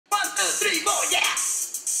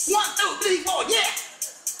3, 4, yeah!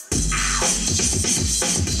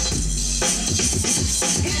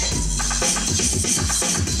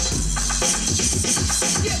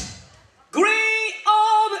 GreenOfArms!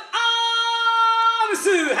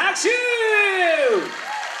 Hakushu!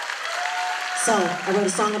 So, I wrote a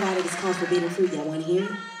song about it. It's called Forbidden Fruit. Y'all want to hear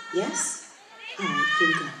it? Yes? All right, here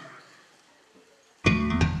we go.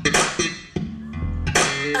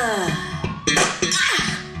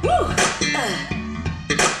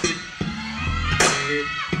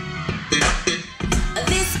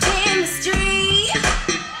 This chemistry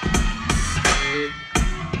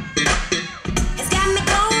has got me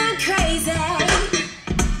going crazy. I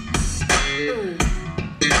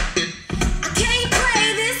can't play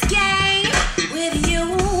this game with you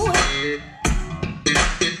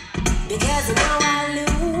because I know I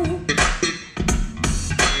lose.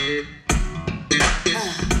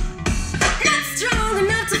 Not strong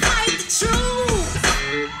enough to fight the truth.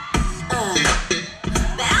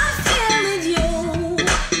 But I'm feeling you.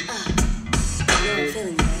 I'm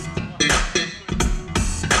feeling you.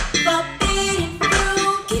 Forbidden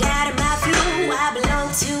fruit, get out of my view. I belong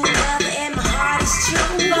to another and my heart is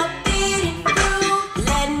true. Forbidden fruit,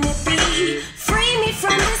 let me be. Free me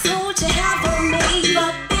from this hold you have on me.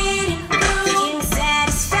 Forbidden fruit, give me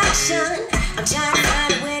satisfaction. I'm trying to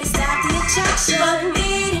find a way to stop the attraction.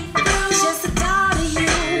 Forbidden fruit, just the thought of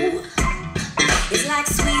you. It's like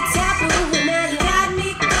sweet taboo. Now you got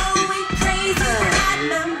me going crazy. Got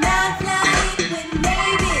my mouth flooded with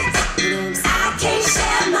maybes. I can't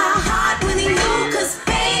share my heart with you, cause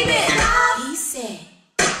baby, he said,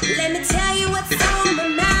 let me tell you what's on my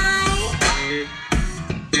mind.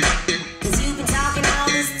 Cause you've been talking all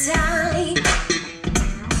this time.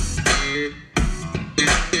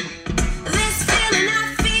 This feeling I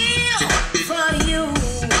feel for you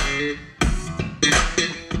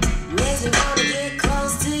makes me wanna get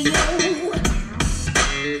close to you.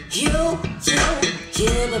 You,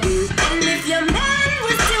 baby. And if your man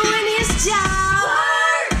was doing his job,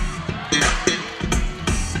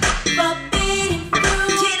 forbidden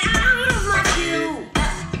fruit, get out of my view.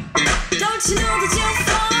 Don't you know that you're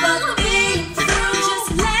forbidden fruit? Just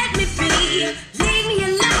let me be. Leave me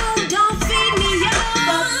alone, don't feed me up.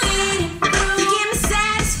 Forbidden fruit, you give me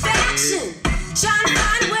satisfaction. Trying to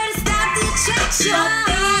find a way to stop the attraction.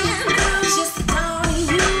 Forbidden fruit, just the thought of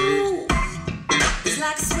you. It's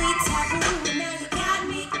like a sweet taboo, and now you got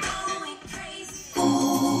me going crazy.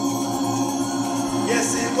 Yes,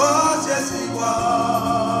 it was, yes, it was.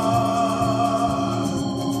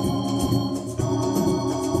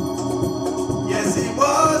 Yes, it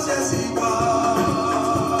was, yes, it was.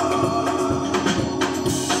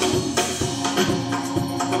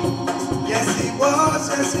 Yes, it was,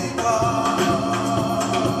 yes, it was.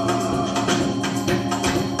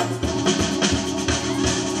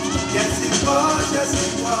 Yes, it was, yes,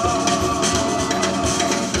 it was.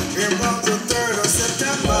 It was the 3rd of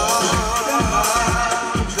September.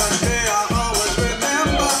 That day I always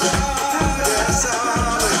remember. Yes,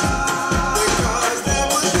 because that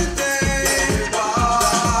was the day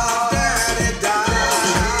Daddy died.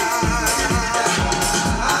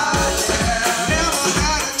 Never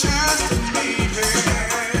had a chance to meet him.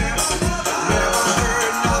 Never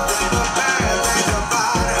heard nothing but bad things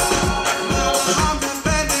about him. I'm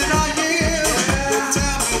depending on you to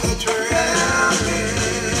tell me the truth.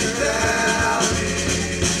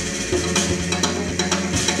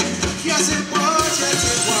 Yes, it was, yes,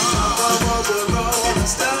 it was. Papa was a rolling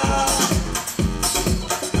stone.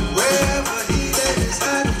 Wherever he laid his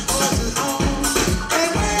head was his home.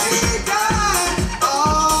 And when he died,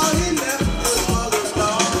 all he left was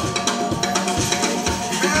alone.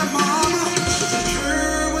 And Mama, is it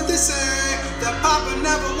true what they say, that Papa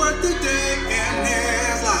never worked a day in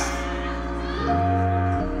his life?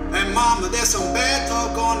 And Mama, there's some bad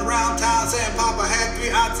talk going around town saying Papa had 3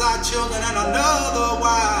 outside children and another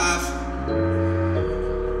wife.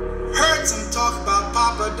 Heard some talk about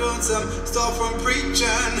Papa doing some stuff from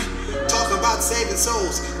preaching. Talk about saving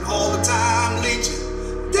souls and all the time leeching.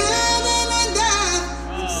 Dealing and death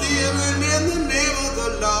and sealing in the name of the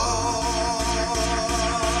Lord.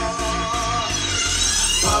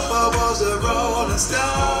 Papa was a rolling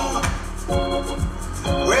stone.